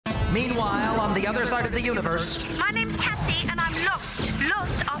Meanwhile, on the other side of the universe... My name's Cassie, and I'm lost.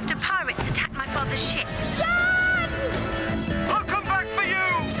 Lost after pirates attacked my father's ship. Dad! I'll come back for you!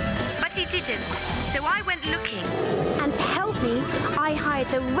 But he didn't, so I went looking. And to help me, I hired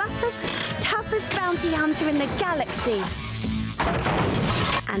the roughest, toughest bounty hunter in the galaxy.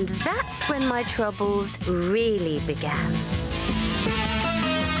 And that's when my troubles really began.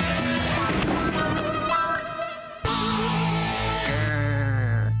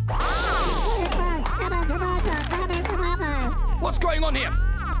 What's going on here?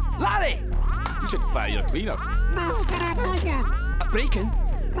 Larry! You should fire your cleaner. A break-in?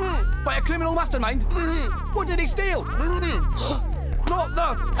 By a criminal mastermind? What did he steal? Not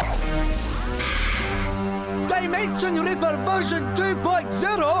the... Dimension Ripper version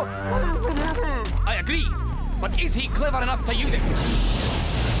 2.0? I agree, but is he clever enough to use it?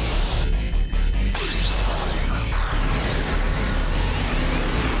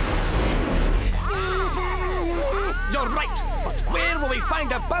 You're right, but where will we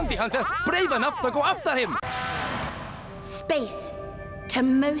find a bounty hunter brave enough to go after him? Space. To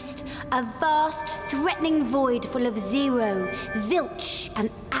most, a vast, threatening void full of zero, zilch, and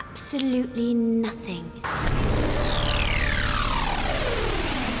absolutely nothing.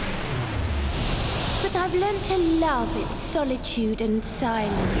 But I've learned to love its solitude and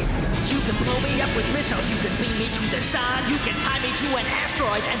silence. You can blow me up with missiles, you can beam me to the sun, you can tie me to an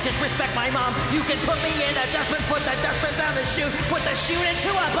asteroid and disrespect my mom. You can put me in a dustbin, put the dustbin down the chute, put the chute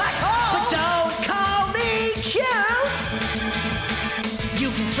into a black hole. But don't call me cute! You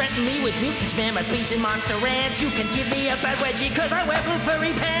can threaten me with mutants, mammoth beasts, and monster ants. You can give me a bad wedgie, cause I wear blue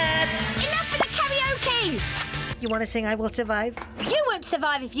furry pants. Enough with the karaoke! You wanna sing I Will Survive? You won't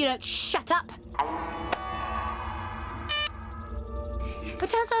survive if you don't shut up!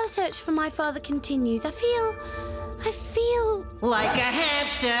 But as our search for my father continues, I feel... like a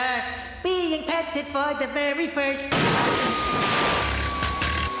hamster, being petted for the very first...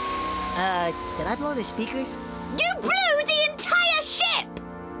 did I blow the speakers? You blew the entire ship!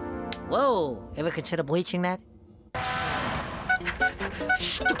 Whoa, ever consider bleaching that?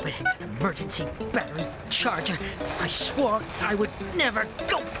 Stupid emergency battery charger. I swore I would never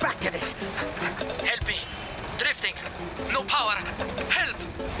go back to this. Help me. Drifting. No power. Help!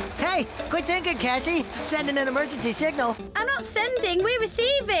 Hey, good thinking, Cassie. Sending an emergency signal. I'm not sending, we're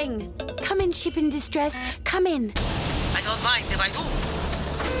receiving. Come in, ship in distress. Come in. I don't mind if I do.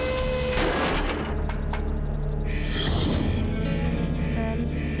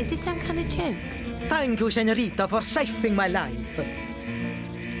 Is this some kind of joke? Thank you, senorita, for saving my life.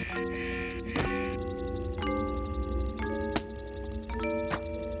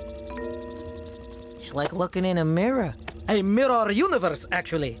 It's like looking in a mirror. A mirror universe,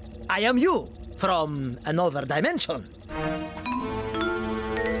 actually. I am you, from another dimension.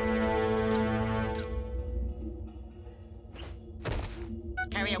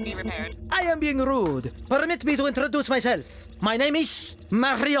 Karaoke repaired. I am being rude. Permit me to introduce myself. My name is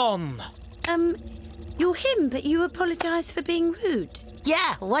Marion. You're him, but you apologize for being rude.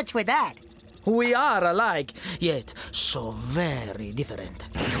 Yeah, what's with that? We are alike, yet so very different.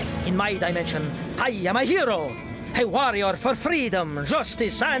 In my dimension, I am a hero. A warrior for freedom,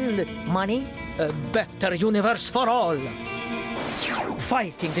 justice, and... Money? A better universe for all.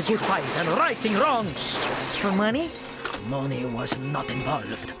 Fighting the good fight and righting wrongs. For money? Money was not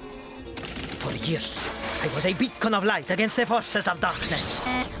involved. For years, I was a beacon of light against the forces of darkness.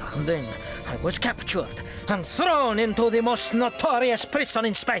 Then, I was captured and thrown into the most notorious prison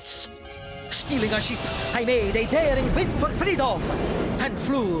in space. Stealing a ship, I made a daring bid for freedom and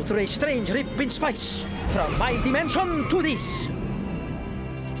flew through a strange rip in space from my dimension to this.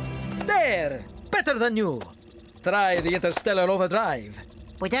 There! Better than you. Try the interstellar overdrive.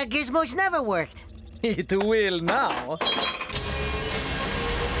 But that gizmo's never worked. It will now.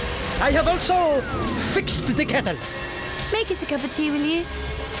 I have also fixed the kettle. Make us a cup of tea, will you?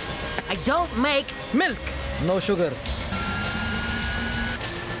 I don't make... Milk, no sugar.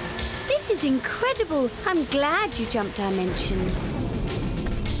 This is incredible. I'm glad you jumped dimensions.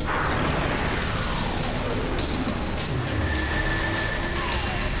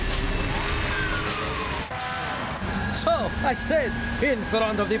 So, I said, in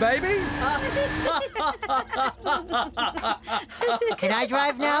front of the baby? Can I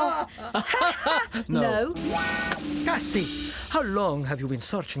drive now? No. Cassie, how long have you been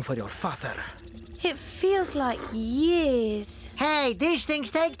searching for your father? It feels like years. Hey, these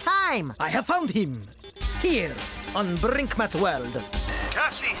things take time. I have found him. Here, on Brinkmat's world.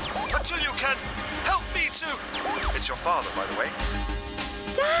 Cassie, until you can, help me too. It's your father, by the way.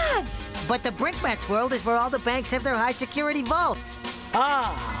 Dad! But the Brinkmat's world is where all the banks have their high-security vaults.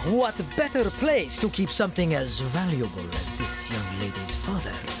 Ah, what better place to keep something as valuable as this young lady's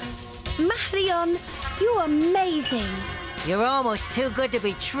father? Marion, you're amazing. You're almost too good to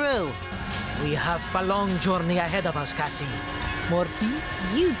be true. We have a long journey ahead of us, Cassie. More tea?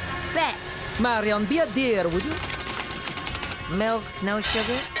 You bet. Marion, be a dear, would you? Milk, no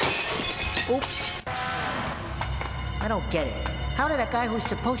sugar? Oops. I don't get it. How did a guy who's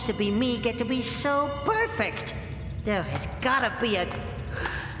supposed to be me get to be so perfect? There has gotta be a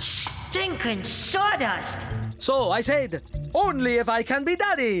stinking sawdust. So I said, only if I can be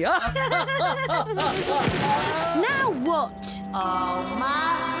daddy. Now what? Oh,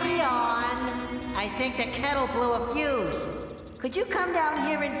 Marion. I think the kettle blew a fuse. Could you come down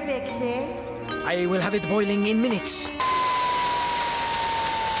here and fix it? I will have it boiling in minutes.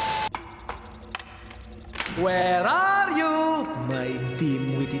 Where are you, my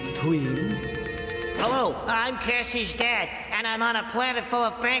dim-witted twin? Hello, I'm Cassie's dad, and I'm on a planet full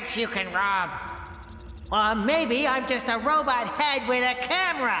of banks you can rob. Or maybe I'm just a robot head with a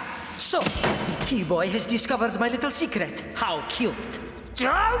camera. So, the T-boy has discovered my little secret. How cute.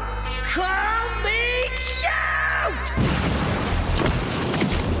 Don't call me cute!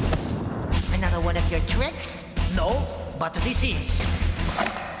 Another one of your tricks? No, but this is.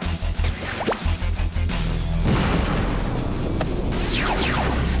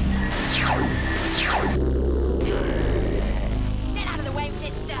 Get out of the way,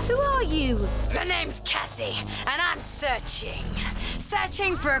 sister. Who are you? My name's Cassie, and I'm searching.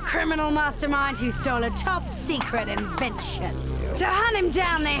 Searching for a criminal mastermind who stole a top-secret invention. To hunt him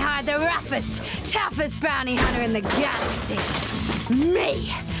down, they hired the roughest, toughest bounty hunter in the galaxy.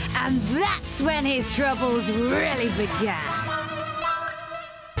 Me. And that's when his troubles really began.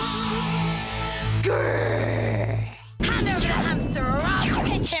 Grrr. Hand over the hamster or I'll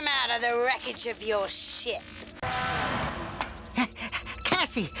pick him out of the wreckage of your ship.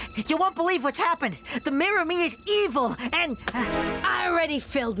 Cassie, you won't believe what's happened. The mirror me is evil, and... I already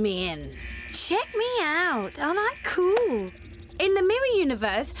filled me in. Check me out. Aren't I cool? In the mirror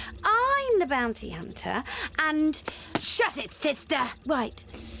universe, I'm the bounty hunter, and... Shut it, sister! Right,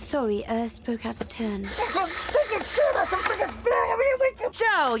 sorry, spoke out of turn.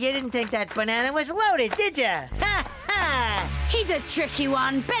 So, you didn't think that banana was loaded, did you? Ha ha! He's a tricky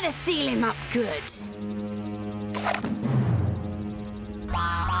one. Better seal him up good.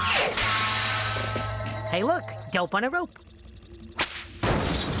 Hey, look, dope on a rope.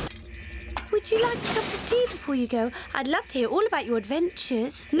 Would you like a cup of tea before you go? I'd love to hear all about your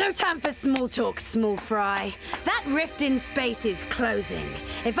adventures. No time for small talk, small fry. That rift in space is closing.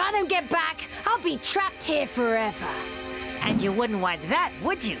 If I don't get back, I'll be trapped here forever. And you wouldn't want that,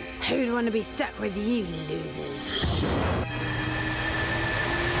 would you? Who'd want to be stuck with you, losers?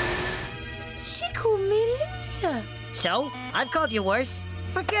 She called me a loser. So, I've called you worse.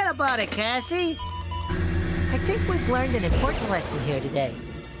 Forget about it, Cassie. I think we've learned an important lesson here today.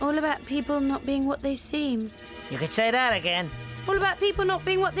 All about people not being what they seem. You could say that again. All about people not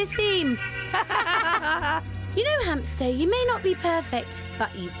being what they seem. You know, Hamster, you may not be perfect,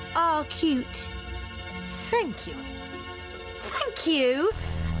 but you are cute. Thank you. Thank you?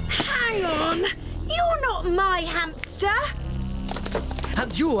 Hang on. You're not my hamster.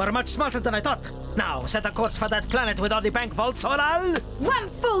 And you are much smarter than I thought. Now, set a course for that planet with all the bank vaults, or I'll... One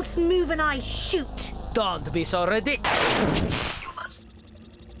false move and I shoot. Don't be so ridiculous.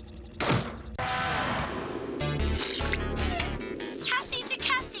 Cassie to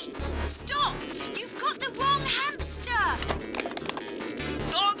Cassie! Stop! You've got the wrong hamster!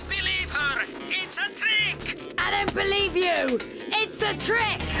 Don't believe her! It's a trick! I don't believe you! It's a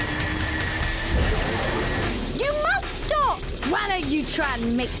trick! You must stop. Why don't you try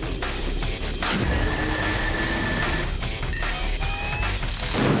and make me?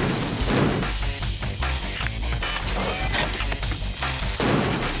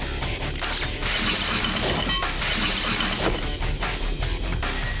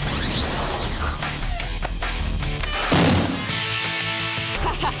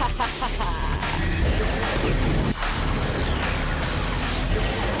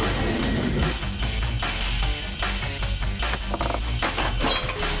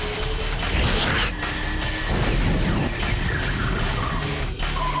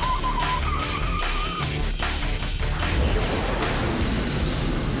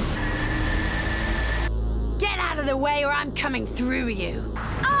 The way or I'm coming through you.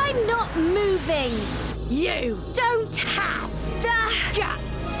 I'm not moving. You don't have the guts.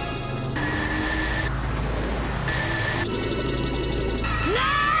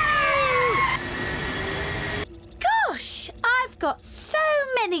 No! Gosh, I've got so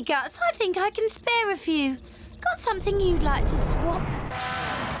many guts. I think I can spare a few. Got something you'd like to swap?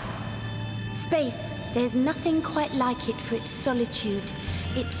 Space, there's nothing quite like it for its solitude,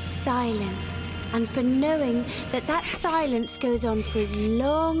 its silence, and for knowing that that silence goes on for as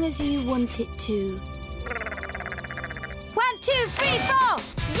long as you want it to. 1, 2, 3, 4!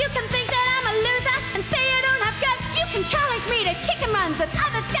 You can think that I'm a loser and say you don't have guts. You can challenge me to chicken runs and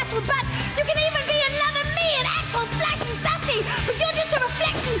other scatterbutt. You can even be another me, an actual flash and sassy, but you're just a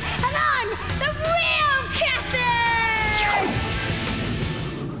reflection, and